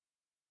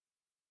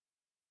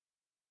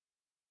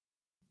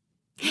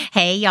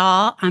Hey,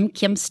 y'all. I'm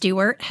Kim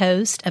Stewart,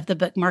 host of the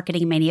Book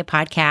Marketing Mania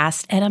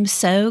podcast, and I'm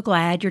so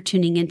glad you're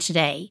tuning in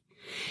today.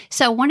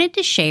 So I wanted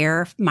to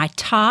share my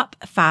top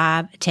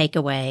 5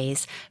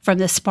 takeaways from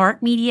the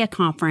Spark Media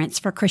Conference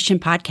for Christian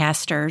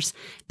podcasters,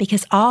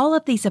 because all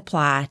of these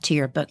apply to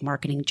your book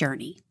marketing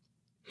journey.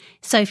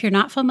 So if you're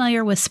not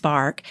familiar with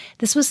Spark,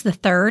 this was the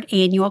 3rd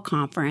annual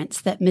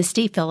conference that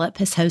Misty Phillip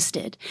has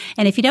hosted.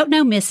 And if you don't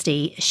know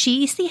Misty,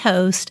 she's the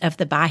host of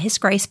the By His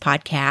Grace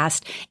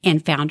podcast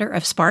and founder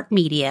of Spark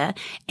Media.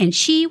 And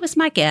she was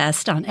my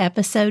guest on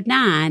episode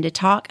 9 to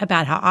talk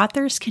about how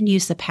authors can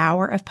use the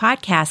power of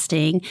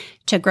podcasting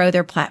to grow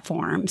their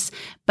platforms,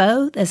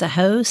 both as a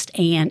host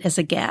and as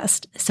a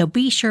guest. So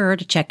be sure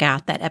to check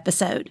out that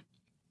episode.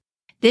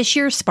 This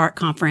year's Spark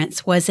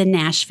Conference was in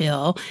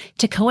Nashville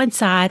to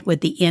coincide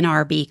with the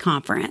NRB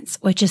Conference,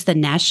 which is the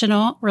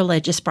National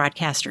Religious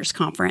Broadcasters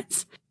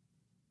Conference.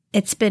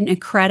 It's been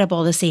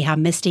incredible to see how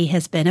Misty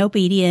has been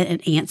obedient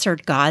and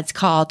answered God's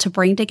call to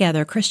bring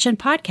together Christian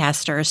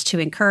podcasters to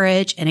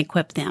encourage and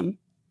equip them.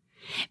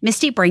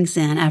 Misty brings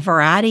in a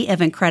variety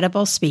of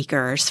incredible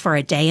speakers for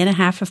a day and a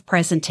half of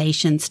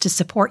presentations to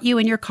support you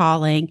in your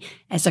calling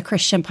as a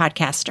Christian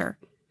podcaster.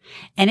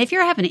 And if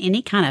you're having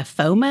any kind of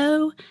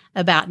FOMO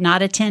about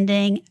not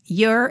attending,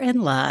 you're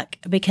in luck,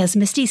 because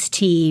Misty's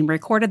team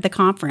recorded the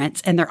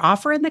conference and they're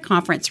offering the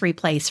conference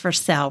replays for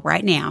sale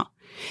right now.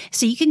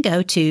 So you can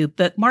go to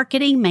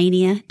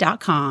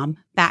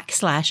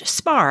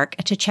bookmarketingmania.com/spark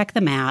to check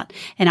them out.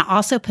 And I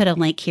also put a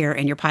link here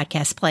in your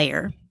podcast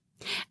player.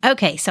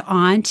 Okay, so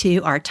on to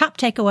our top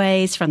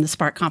takeaways from the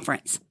Spark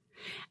Conference.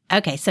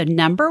 Okay, so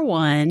number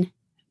 1,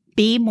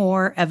 be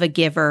more of a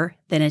giver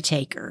than a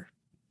taker.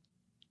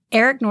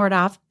 Eric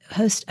Nordoff,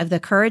 host of the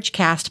Courage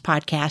Cast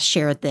podcast,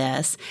 shared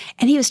this,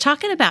 and he was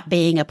talking about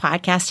being a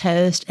podcast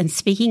host and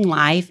speaking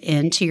life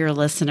into your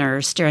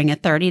listeners during a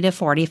 30 to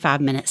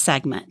 45-minute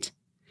segment.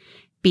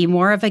 Be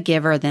more of a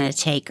giver than a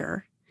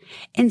taker.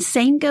 And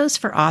same goes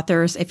for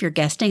authors if you're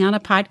guesting on a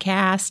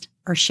podcast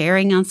or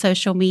sharing on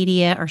social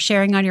media or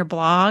sharing on your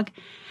blog.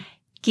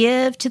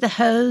 Give to the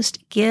host,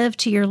 give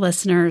to your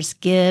listeners,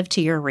 give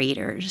to your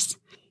readers.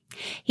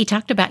 He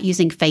talked about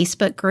using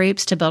Facebook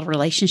groups to build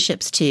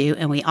relationships too.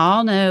 And we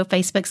all know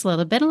Facebook's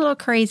been a little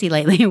crazy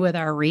lately with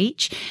our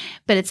reach,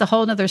 but it's a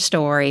whole nother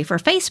story for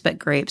Facebook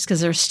groups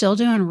because they're still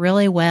doing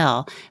really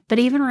well. But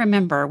even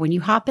remember, when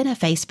you hop in a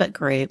Facebook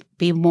group,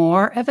 be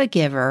more of a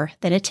giver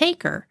than a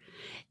taker.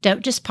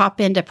 Don't just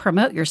pop in to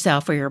promote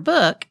yourself or your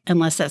book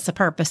unless that's the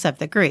purpose of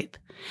the group.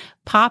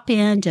 Pop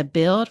in to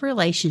build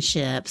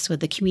relationships with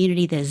the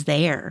community that is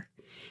there.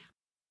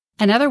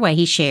 Another way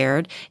he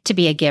shared to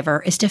be a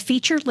giver is to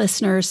feature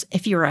listeners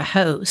if you're a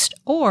host,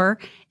 or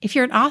if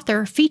you're an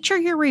author, feature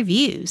your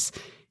reviews.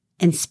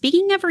 And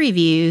speaking of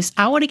reviews,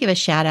 I want to give a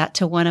shout out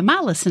to one of my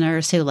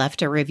listeners who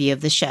left a review of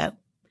the show.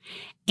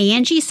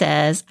 Angie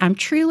says, I'm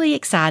truly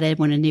excited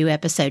when a new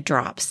episode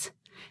drops.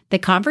 The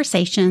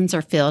conversations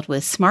are filled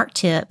with smart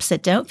tips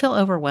that don't feel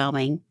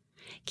overwhelming.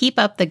 Keep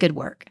up the good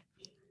work.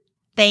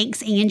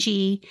 Thanks,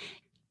 Angie.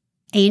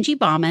 Angie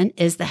Bauman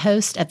is the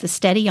host of the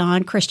Steady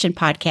On Christian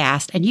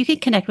podcast, and you can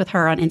connect with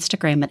her on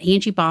Instagram at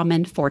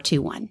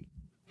AngieBauman421.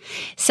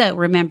 So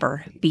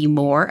remember, be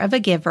more of a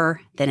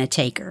giver than a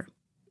taker.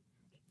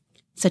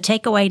 So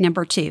takeaway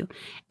number 2,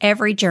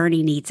 every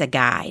journey needs a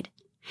guide.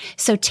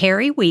 So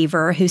Terry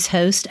Weaver, who's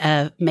host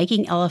of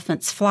Making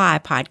Elephants Fly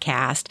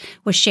podcast,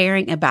 was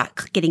sharing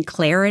about getting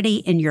clarity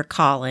in your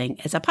calling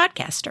as a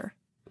podcaster.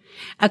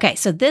 Okay,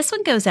 so this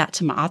one goes out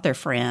to my author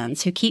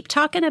friends who keep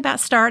talking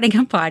about starting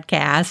a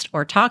podcast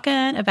or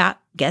talking about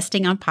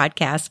guesting on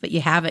podcasts, but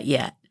you haven't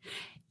yet.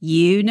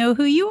 You know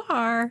who you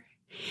are.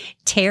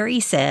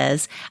 Terry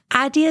says,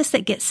 ideas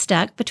that get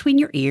stuck between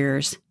your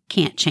ears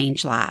can't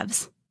change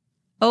lives.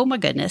 Oh my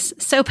goodness,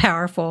 so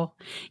powerful.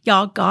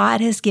 Y'all,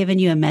 God has given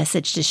you a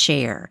message to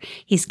share.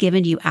 He's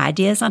given you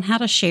ideas on how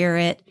to share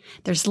it.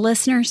 There's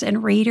listeners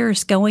and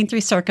readers going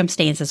through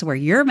circumstances where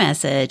your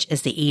message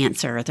is the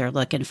answer they're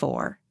looking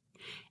for.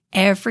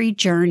 Every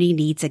journey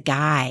needs a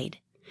guide.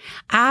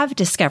 I've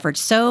discovered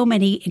so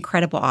many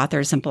incredible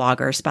authors and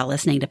bloggers by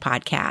listening to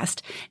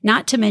podcasts,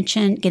 not to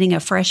mention getting a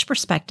fresh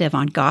perspective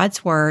on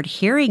God's word,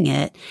 hearing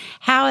it,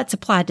 how it's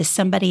applied to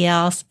somebody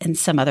else in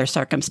some other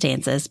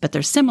circumstances, but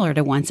they're similar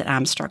to ones that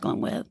I'm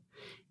struggling with.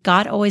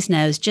 God always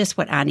knows just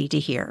what I need to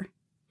hear.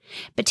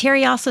 But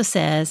Terry also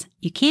says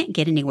you can't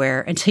get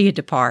anywhere until you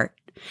depart.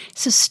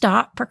 So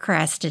stop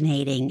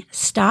procrastinating,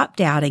 stop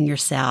doubting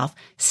yourself,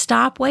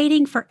 stop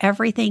waiting for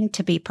everything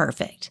to be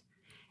perfect.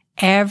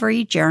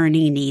 Every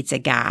journey needs a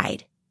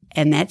guide,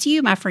 and that's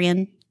you, my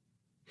friend.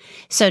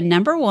 So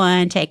number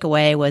 1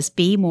 takeaway was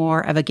be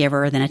more of a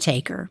giver than a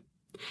taker.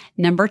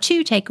 Number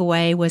 2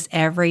 takeaway was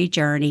every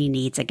journey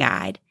needs a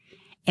guide.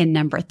 And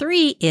number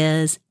 3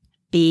 is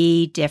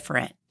be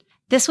different.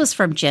 This was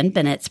from Jen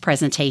Bennett's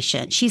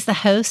presentation. She's the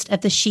host of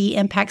the She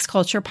Impacts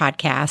Culture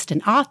podcast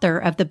and author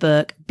of the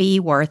book, Be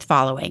Worth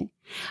Following.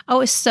 I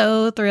was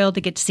so thrilled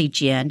to get to see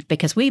Jen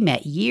because we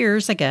met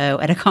years ago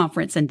at a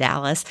conference in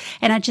Dallas,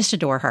 and I just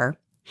adore her.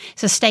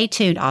 So stay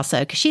tuned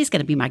also because she's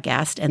going to be my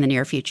guest in the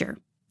near future.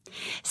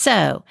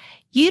 So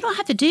you don't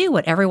have to do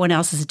what everyone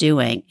else is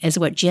doing, is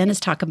what Jen is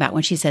talking about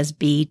when she says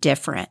be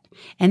different.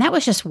 And that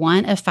was just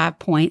one of 5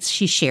 points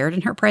she shared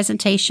in her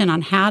presentation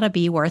on how to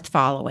be worth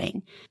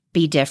following.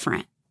 Be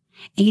different.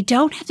 And you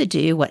don't have to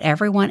do what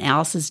everyone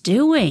else is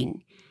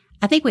doing.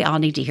 I think we all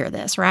need to hear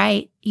this,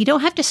 right? You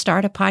don't have to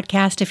start a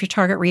podcast if your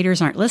target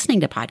readers aren't listening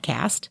to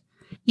podcasts.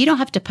 You don't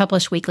have to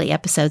publish weekly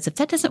episodes if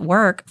that doesn't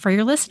work for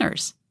your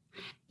listeners.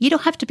 You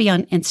don't have to be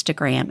on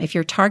Instagram if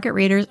your target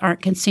readers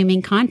aren't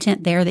consuming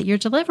content there that you're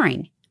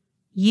delivering.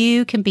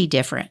 You can be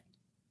different.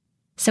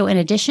 So in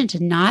addition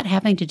to not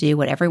having to do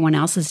what everyone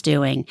else is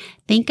doing,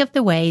 think of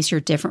the ways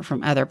you're different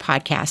from other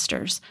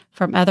podcasters,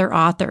 from other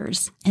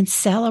authors, and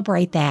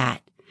celebrate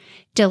that.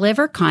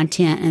 Deliver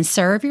content and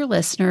serve your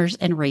listeners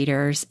and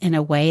readers in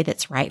a way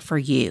that's right for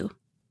you.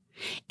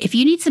 If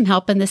you need some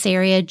help in this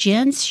area,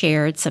 Jen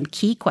shared some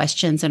key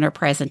questions in her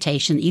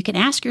presentation that you can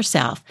ask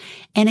yourself.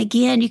 And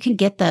again, you can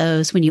get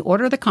those when you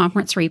order the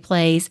conference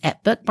replays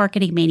at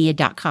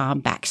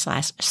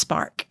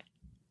bookmarketingmania.com/spark.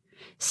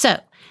 So,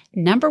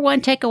 number 1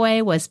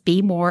 takeaway was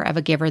be more of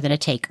a giver than a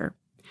taker.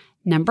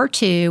 Number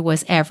 2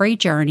 was every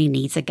journey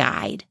needs a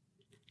guide.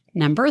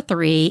 Number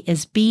 3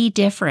 is be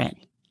different.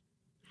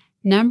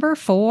 Number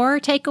 4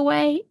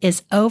 takeaway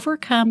is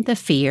overcome the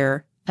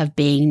fear of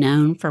being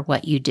known for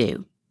what you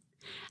do.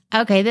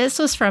 Okay, this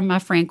was from my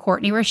friend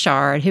Courtney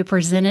Richard, who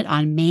presented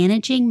on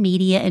managing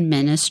media and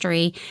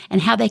ministry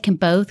and how they can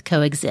both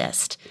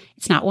coexist.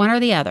 It's not one or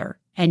the other.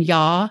 And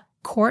y'all,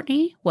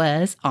 Courtney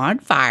was on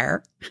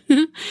fire.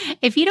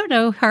 If you don't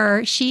know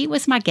her, she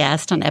was my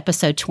guest on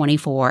episode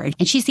 24,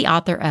 and she's the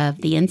author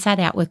of the Inside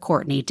Out with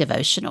Courtney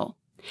devotional.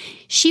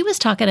 She was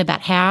talking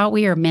about how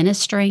we are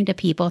ministering to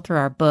people through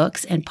our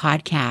books and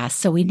podcasts,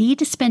 so we need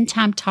to spend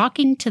time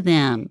talking to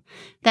them.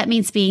 That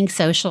means being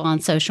social on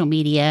social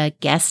media,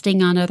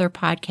 guesting on other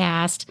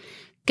podcasts,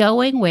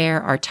 going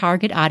where our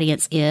target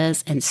audience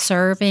is, and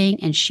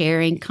serving and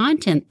sharing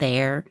content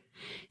there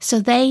so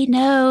they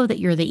know that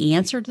you're the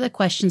answer to the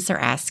questions they're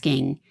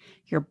asking.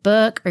 Your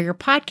book or your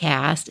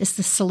podcast is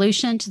the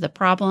solution to the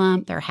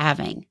problem they're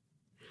having.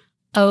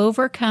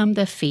 Overcome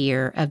the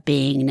fear of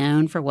being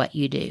known for what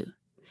you do.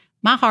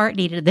 My heart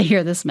needed to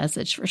hear this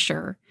message for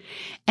sure.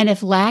 And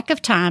if lack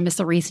of time is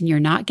the reason you're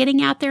not getting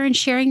out there and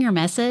sharing your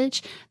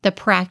message, the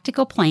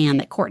practical plan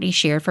that Courtney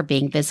shared for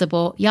being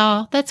visible,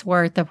 y'all, that's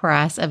worth the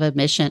price of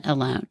admission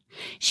alone.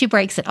 She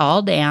breaks it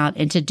all down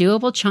into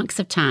doable chunks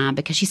of time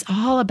because she's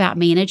all about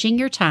managing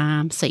your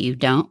time so you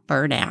don't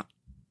burn out.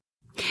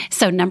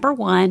 So number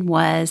 1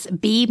 was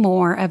be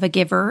more of a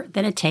giver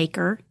than a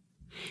taker.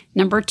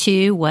 Number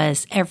 2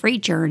 was every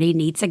journey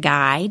needs a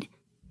guide.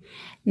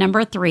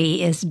 Number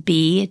 3 is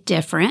be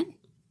different.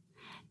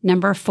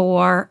 Number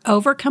 4,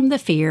 overcome the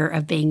fear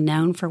of being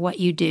known for what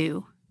you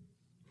do.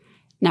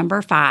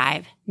 Number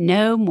 5,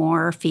 no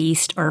more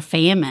feast or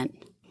famine.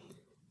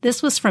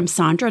 This was from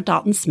Saundra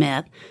Dalton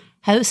Smith,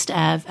 host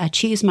of a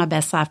Choose My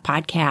Best Life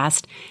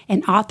podcast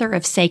and author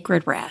of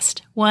Sacred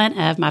Rest, one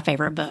of my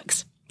favorite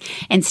books.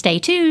 And stay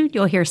tuned,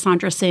 you'll hear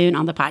Saundra soon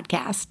on the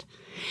podcast.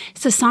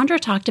 So Saundra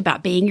talked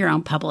about being your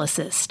own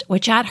publicist,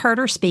 which I'd heard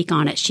her speak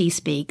on at She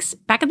Speaks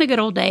back in the good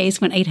old days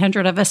when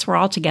 800 of us were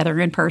all together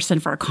in person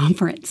for a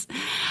conference.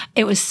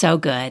 It was so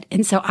good.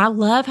 And so I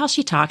love how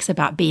she talks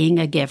about being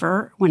a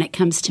giver when it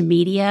comes to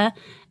media,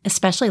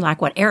 especially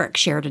like what Eric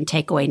shared in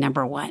takeaway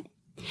number 1.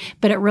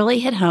 But it really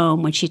hit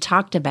home when she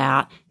talked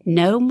about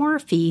no more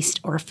feast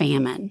or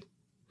famine.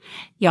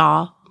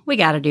 Y'all, we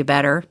got to do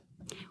better.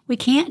 We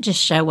can't just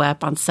show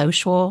up on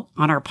social,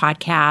 on our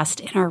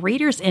podcast, in our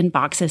readers'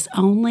 inboxes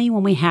only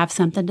when we have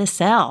something to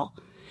sell.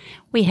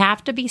 We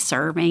have to be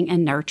serving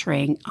and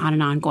nurturing on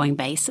an ongoing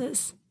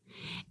basis.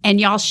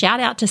 And y'all, shout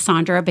out to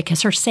Saundra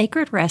because her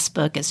Sacred Rest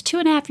book is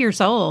 2.5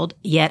 years old,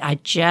 yet I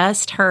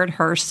just heard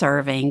her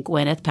serving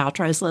Gwyneth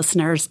Paltrow's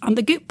listeners on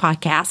the Goop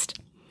podcast.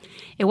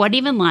 It wasn't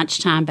even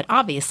lunchtime, but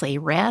obviously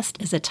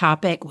rest is a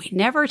topic we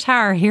never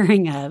tire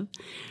hearing of.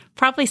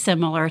 Probably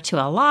similar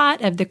to a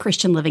lot of the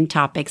Christian living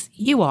topics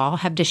you all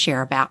have to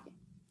share about.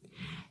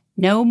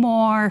 No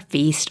more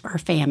feast or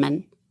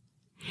famine.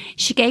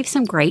 She gave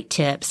some great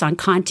tips on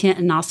content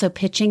and also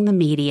pitching the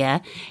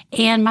media.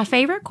 And my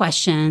favorite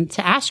question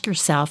to ask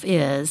yourself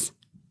is,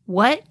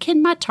 what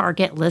can my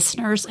target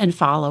listeners and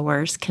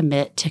followers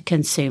commit to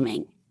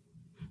consuming?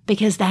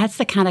 Because that's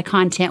the kind of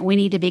content we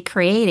need to be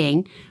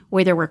creating,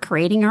 whether we're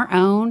creating our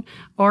own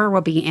or we're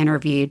being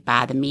interviewed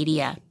by the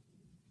media.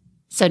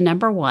 So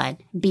number 1,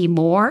 be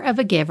more of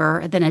a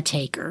giver than a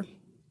taker.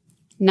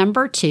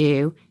 Number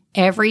 2,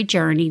 every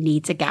journey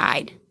needs a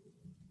guide.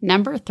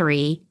 Number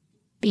 3,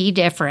 be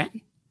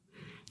different.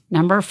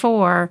 Number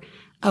 4,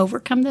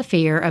 overcome the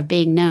fear of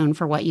being known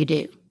for what you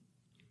do.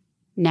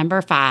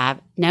 Number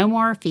 5, no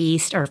more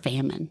feast or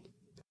famine.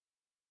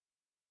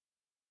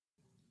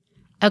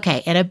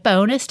 Okay, and a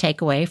bonus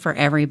takeaway for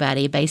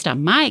everybody based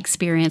on my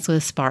experience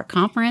with Spark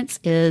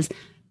Conference is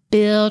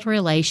build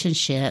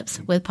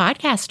relationships with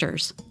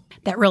podcasters.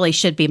 That really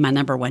should be my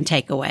number one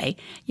takeaway.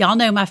 Y'all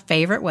know my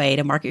favorite way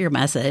to market your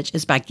message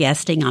is by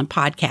guesting on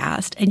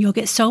podcasts, and you'll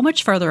get so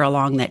much further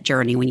along that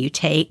journey when you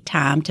take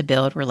time to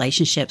build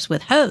relationships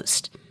with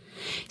hosts.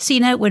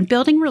 So, when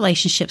building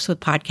relationships with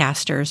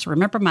podcasters,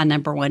 remember my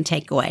number one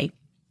takeaway.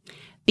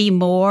 Be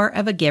more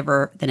of a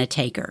giver than a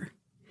taker.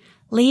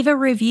 Leave a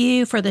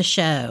review for the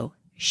show.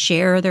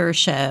 Share their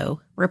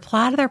show.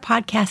 Reply to their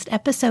podcast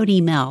episode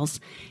emails.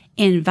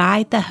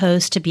 Invite the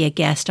host to be a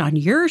guest on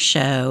your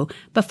show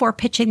before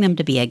pitching them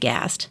to be a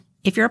guest,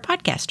 if you're a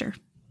podcaster.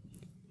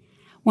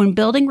 When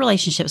building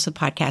relationships with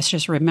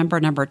podcasters, remember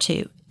number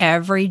 2,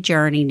 every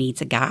journey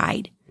needs a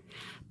guide.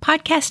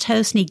 Podcast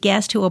hosts need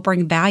guests who will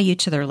bring value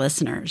to their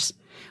listeners.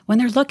 When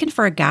they're looking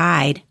for a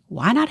guide,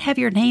 why not have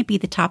your name be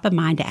the top of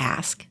mind to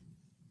ask?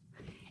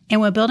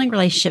 And when building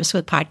relationships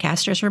with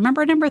podcasters,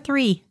 remember number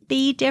 3,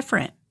 be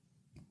different.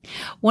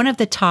 One of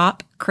the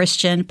top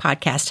Christian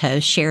podcast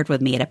hosts shared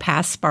with me at a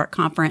past Spark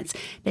conference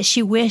that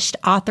she wished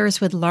authors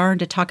would learn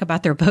to talk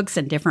about their books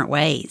in different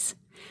ways.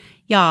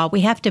 Y'all,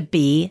 we have to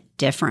be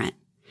different.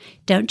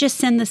 Don't just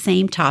send the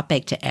same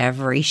topic to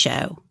every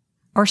show.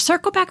 Or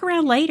circle back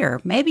around later.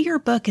 Maybe your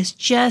book is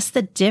just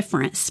the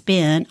different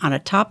spin on a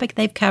topic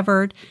they've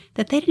covered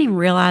that they didn't even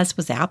realize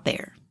was out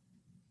there.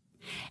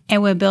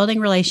 And when building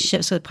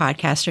relationships with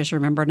podcasters,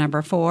 remember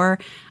number 4,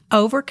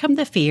 overcome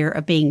the fear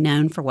of being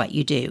known for what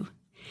you do.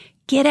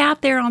 Get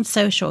out there on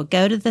social,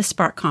 go to the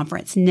Spark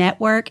Conference,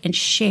 network, and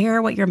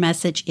share what your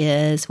message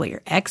is, what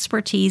your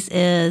expertise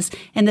is,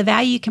 and the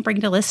value you can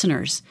bring to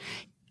listeners.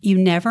 You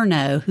never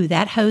know who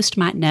that host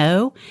might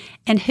know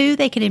and who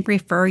they can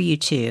refer you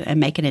to and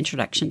make an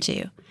introduction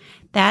to.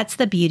 That's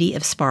the beauty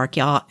of Spark,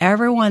 y'all.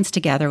 Everyone's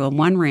together in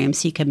one room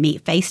so you can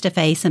meet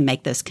face-to-face and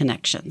make those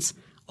connections.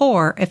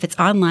 Or if it's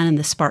online in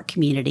the Spark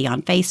community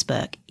on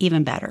Facebook,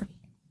 even better.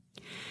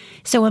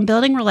 So when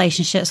building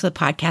relationships with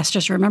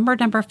podcasters, remember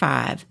number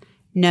 5,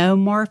 no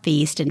more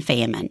feast and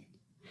famine.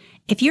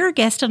 If you're a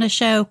guest on a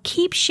show,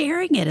 keep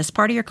sharing it as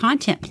part of your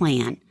content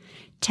plan.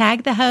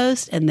 Tag the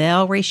host and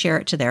they'll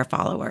reshare it to their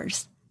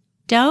followers.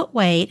 Don't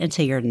wait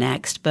until your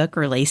next book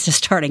release to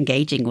start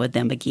engaging with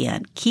them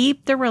again.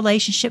 Keep the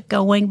relationship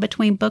going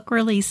between book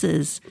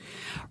releases.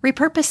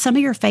 Repurpose some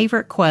of your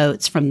favorite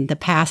quotes from the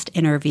past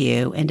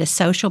interview into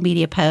social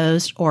media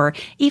posts or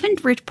even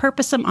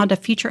repurpose them onto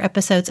future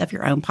episodes of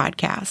your own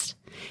podcast.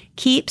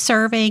 Keep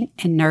serving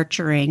and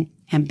nurturing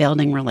and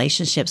building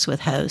relationships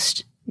with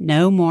hosts.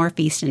 No more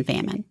feast and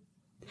famine.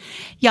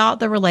 Y'all,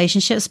 the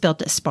relationships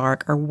built at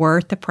Spark are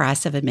worth the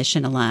price of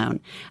admission alone.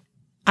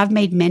 I've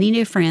made many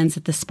new friends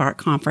at the Spark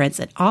Conference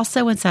and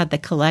also inside the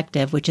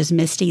Collective, which is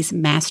Misty's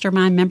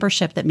mastermind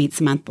membership that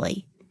meets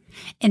monthly.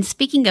 And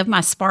speaking of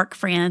my Spark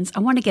friends, I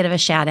want to give a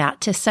shout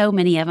out to so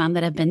many of them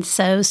that have been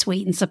so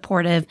sweet and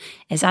supportive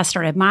as I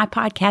started my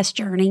podcast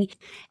journey.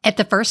 At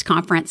the first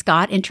conference,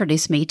 God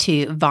introduced me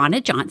to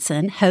Vonna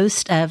Johnson,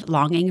 host of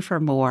Longing for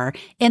More,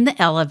 in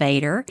the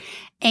elevator,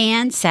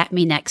 and sat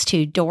me next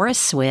to Doris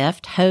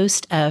Swift,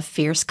 host of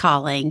Fierce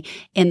Calling,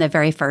 in the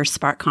very first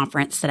Spark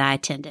conference that I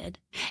attended.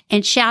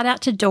 And shout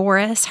out to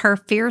Doris, her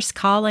Fierce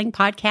Calling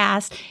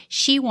podcast.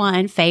 She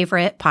won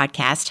favorite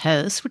podcast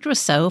host, which was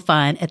so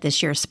fun at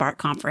this year's Spark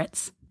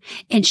conference.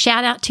 And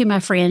shout out to my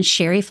friend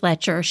Sherry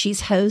Fletcher.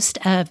 She's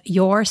host of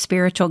Your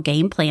Spiritual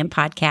Game Plan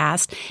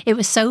podcast. It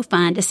was so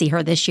fun to see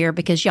her this year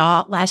because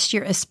y'all, last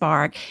year at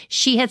Spark,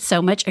 she had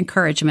so much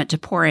encouragement to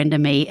pour into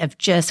me of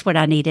just what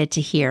I needed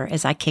to hear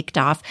as I kicked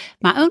off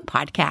my own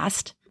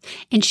podcast.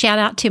 And shout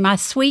out to my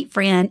sweet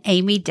friend,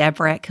 Amy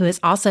Debrick, who is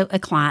also a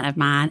client of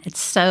mine.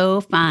 It's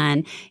so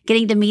fun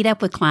getting to meet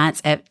up with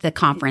clients at the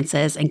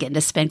conferences and getting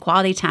to spend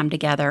quality time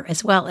together,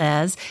 as well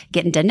as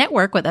getting to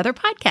network with other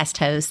podcast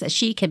hosts that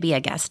she can be a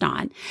guest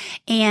on.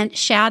 And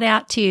shout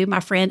out to my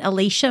friend,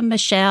 Alicia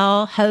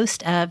Michelle,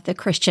 host of the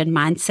Christian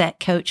Mindset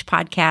Coach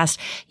podcast.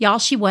 Y'all,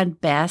 she won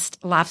Best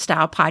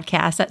Lifestyle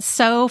Podcast. That's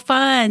so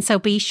fun. So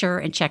be sure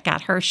and check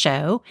out her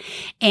show.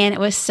 And it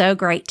was so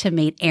great to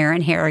meet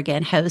Erin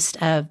Harrigan,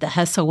 host of the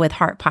Hustle with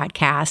Heart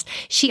podcast.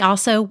 She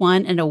also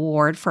won an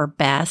award for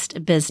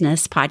Best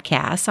Business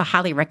Podcast. So I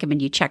highly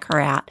recommend you check her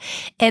out.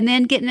 And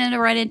then getting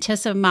right into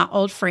some of my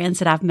old friends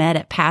that I've met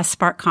at past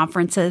Spark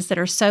conferences that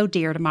are so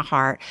dear to my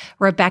heart.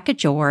 Rebecca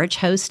George,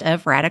 host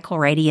of Radical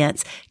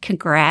Radiance.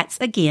 Congrats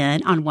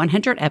again on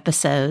 100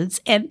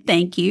 episodes. And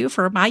thank you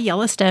for my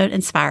Yellowstone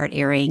inspired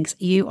earrings.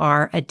 You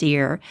are a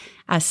dear.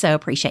 I so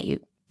appreciate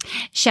you.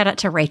 Shout out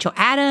to Rachel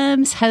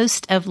Adams,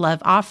 host of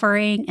Love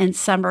Offering, and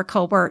Summer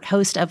Colbert,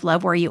 host of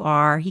Love Where You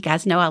Are. You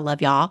guys know I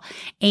love y'all.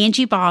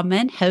 Angie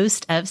Bauman,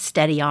 host of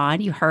Steady On.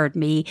 You heard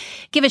me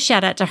give a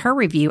shout out to her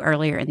review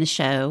earlier in the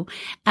show.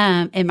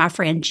 And my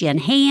friend Jen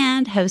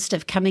Hand, host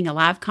of Coming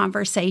Alive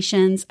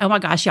Conversations. Oh my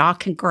gosh, y'all,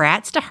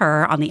 congrats to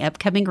her on the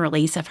upcoming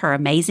release of her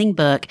amazing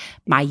book,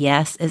 My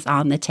Yes is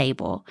on the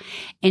Table.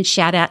 And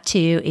shout out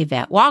to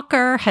Yvette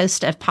Walker,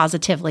 host of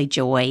Positively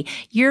Joy.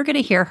 You're going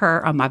to hear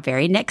her on my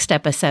very next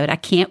episode. I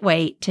can't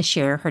wait to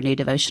share her new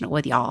devotional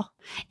with y'all.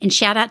 And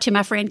shout out to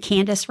my friend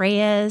Candace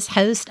Reyes,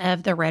 host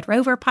of the Red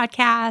Rover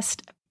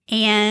podcast.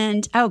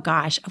 And oh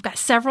gosh, I've got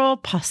several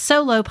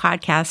solo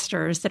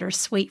podcasters that are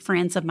sweet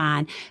friends of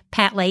mine.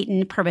 Pat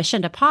Layton,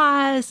 Permission to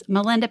Pause,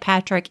 Melinda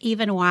Patrick,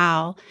 Even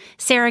While,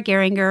 Sarah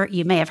Geringer.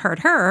 You may have heard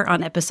her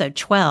on episode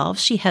 12.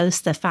 She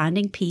hosts the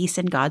Finding Peace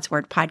in God's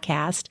Word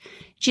podcast.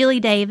 Julie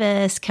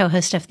Davis,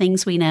 co-host of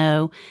Things We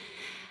Know.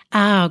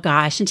 Oh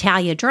gosh,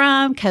 Natalia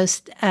Drum,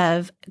 host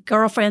of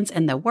Girlfriends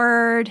in the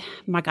Word.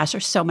 My gosh,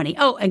 there's so many.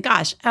 Oh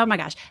my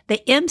gosh.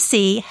 The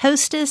MC,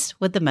 hostess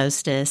with the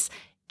mostest,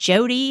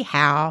 Jody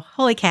Howe.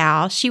 Holy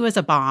cow, she was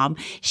a bomb.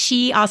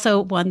 She also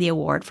won the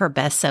award for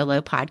Best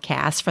Solo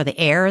Podcast for The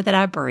Air That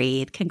I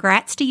Breathe.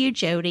 Congrats to you,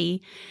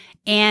 Jody.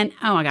 And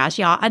oh my gosh,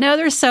 y'all, I know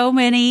there's so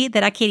many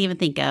that I can't even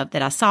think of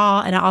that I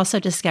saw. And I also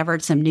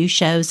discovered some new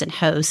shows and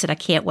hosts that I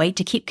can't wait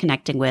to keep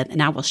connecting with.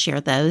 And I will share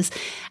those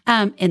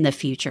in the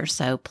future.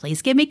 So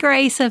please give me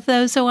grace of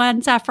those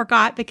ones I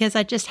forgot, because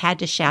I just had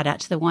to shout out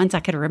to the ones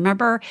I could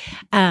remember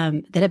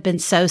that have been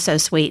so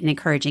sweet and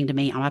encouraging to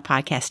me on my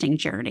podcasting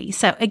journey.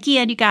 So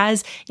again, you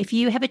guys, if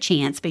you have a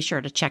chance, be sure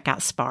to check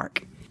out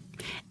Spark.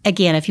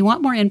 Again, if you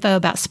want more info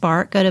about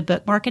Spark, go to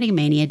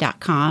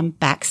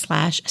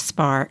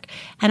bookmarketingmania.com/Spark,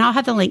 and I'll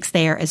have the links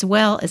there as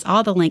well as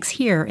all the links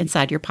here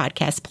inside your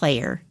podcast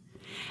player.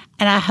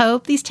 And I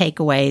hope these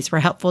takeaways were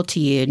helpful to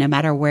you no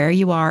matter where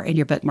you are in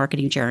your book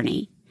marketing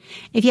journey.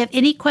 If you have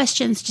any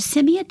questions, just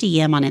send me a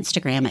DM on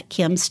Instagram at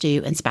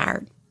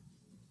KimStuInspired.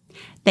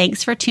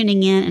 Thanks for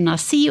tuning in, and I'll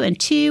see you in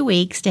 2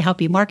 weeks to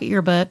help you market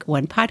your book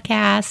one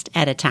podcast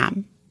at a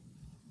time.